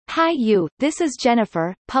Hi you, this is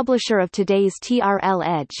Jennifer, publisher of today's TRL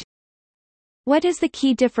Edge. What is the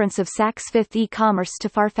key difference of Saks Fifth e-commerce to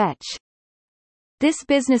Farfetch? This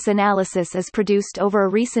business analysis is produced over a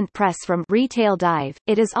recent press from Retail Dive.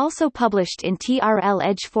 It is also published in TRL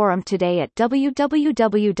Edge forum today at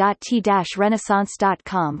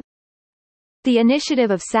www.t-renaissance.com. The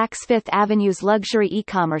initiative of Saks Fifth Avenue's luxury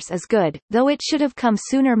e-commerce is good, though it should have come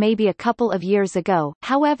sooner, maybe a couple of years ago.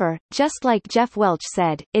 However, just like Jeff Welch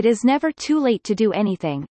said, it is never too late to do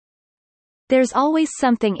anything. There's always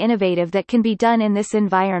something innovative that can be done in this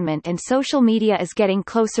environment, and social media is getting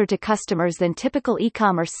closer to customers than typical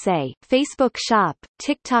e-commerce, say, Facebook Shop,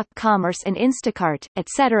 TikTok Commerce and Instacart,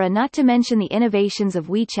 etc., not to mention the innovations of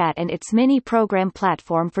WeChat and its mini-program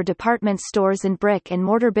platform for department stores and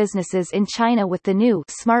brick-and-mortar businesses in China with the new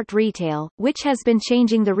Smart Retail, which has been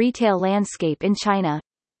changing the retail landscape in China.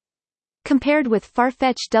 Compared with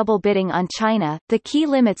Farfetch double bidding on China, the key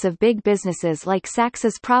limits of big businesses like Saks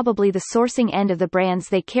is probably the sourcing end of the brands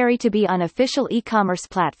they carry to be on official e-commerce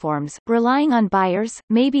platforms, relying on buyers.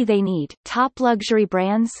 Maybe they need top luxury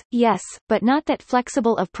brands, yes, but not that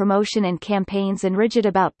flexible of promotion and campaigns and rigid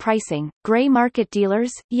about pricing. Gray market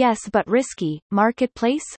dealers, yes, but risky.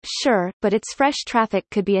 Marketplace, sure, but its fresh traffic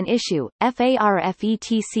could be an issue.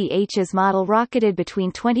 Farfetch's model rocketed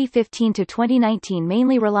between 2015 to 2019,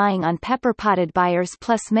 mainly relying on pepper-potted buyers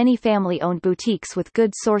plus many family-owned boutiques with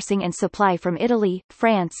good sourcing and supply from Italy,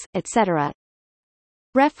 France, etc.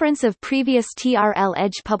 Reference of previous TRL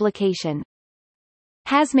Edge publication.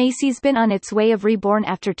 Has Macy's been on its way of reborn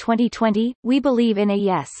after 2020? We believe in a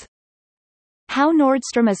yes. How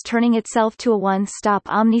Nordstrom is turning itself to a one-stop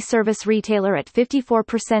omni-service retailer at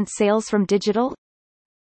 54% sales from digital?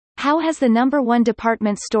 How has the #1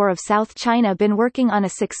 department store of South China been working on a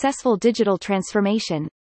successful digital transformation?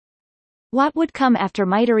 What would come after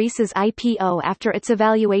Mytheresa's IPO after its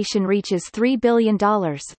evaluation reaches $3 billion?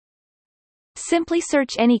 Simply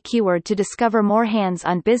search any keyword to discover more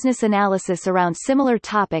hands-on business analysis around similar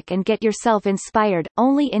topic and get yourself inspired,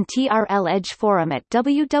 only in TRL Edge forum at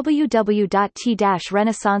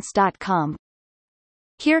www.t-renaissance.com.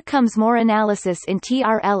 Here comes more analysis in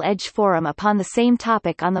TRL Edge forum upon the same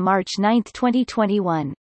topic on the March 9,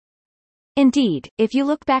 2021. Indeed, if you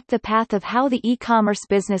look back the path of how the e-commerce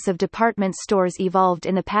business of department stores evolved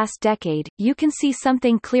in the past decade, you can see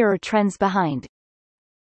something clearer trends behind.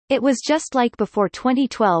 It was just like before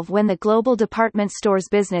 2012 when the global department stores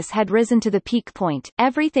business had risen to the peak point.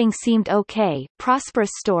 Everything seemed okay,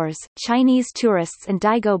 prosperous stores, Chinese tourists and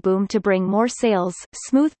Daigou boom to bring more sales,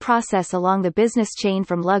 smooth process along the business chain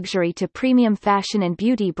from luxury to premium fashion and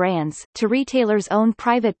beauty brands, to retailers' own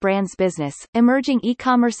private brands business, emerging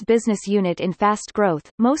e-commerce business unit in fast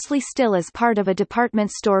growth, mostly still as part of a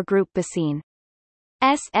department store group Basine.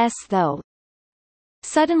 Though.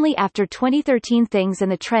 Suddenly after 2013 things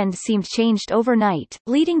and the trend seemed changed overnight,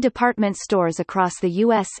 leading department stores across the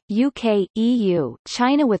US, UK, EU,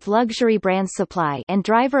 China with luxury brand supply and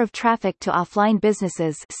driver of traffic to offline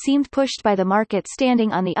businesses seemed pushed by the market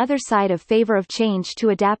standing on the other side of favor of change to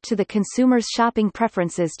adapt to the consumer's shopping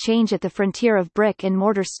preferences change at the frontier of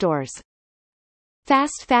brick-and-mortar stores.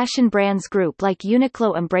 Fast fashion brands group like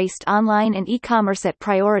Uniqlo embraced online and e-commerce at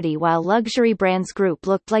priority, while luxury brands group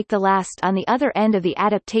looked like the last on the other end of the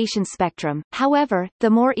adaptation spectrum. However,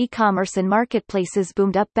 the more e-commerce and marketplaces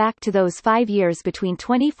boomed up back to those 5 years between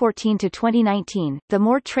 2014 to 2019, the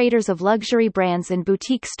more traders of luxury brands and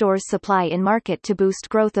boutique stores supply in market to boost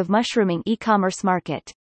growth of mushrooming e-commerce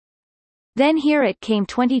market. Then here it came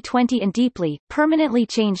 2020 and deeply, permanently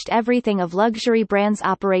changed everything of luxury brands'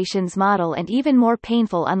 operations model and even more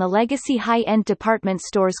painful on the legacy high-end department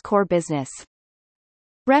stores' core business.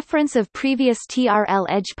 Reference of previous TRL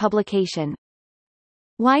Edge publication.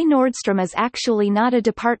 Why Nordstrom is actually not a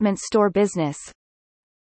department store business.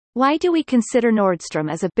 Why do we consider Nordstrom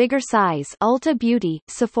as a bigger size Ulta Beauty,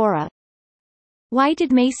 Sephora? Why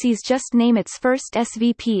did Macy's just name its first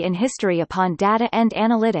SVP in history upon data and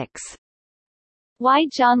analytics? Why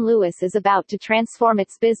John Lewis is about to transform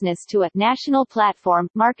its business to a national platform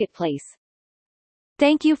marketplace.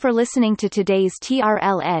 Thank you for listening to today's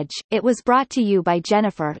TRL Edge. It was brought to you by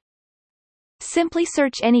Jennifer. Simply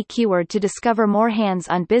search any keyword to discover more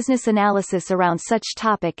hands-on business analysis around such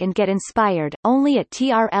topic and get inspired, only at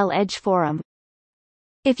TRL Edge forum.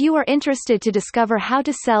 If you are interested to discover how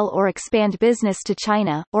to sell or expand business to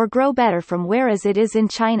China, or grow better from whereas it is in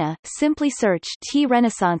China, simply search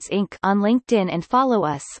T-Renaissance Inc. on LinkedIn and follow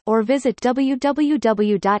us, or visit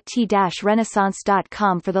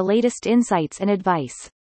www.t-renaissance.com for the latest insights and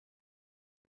advice.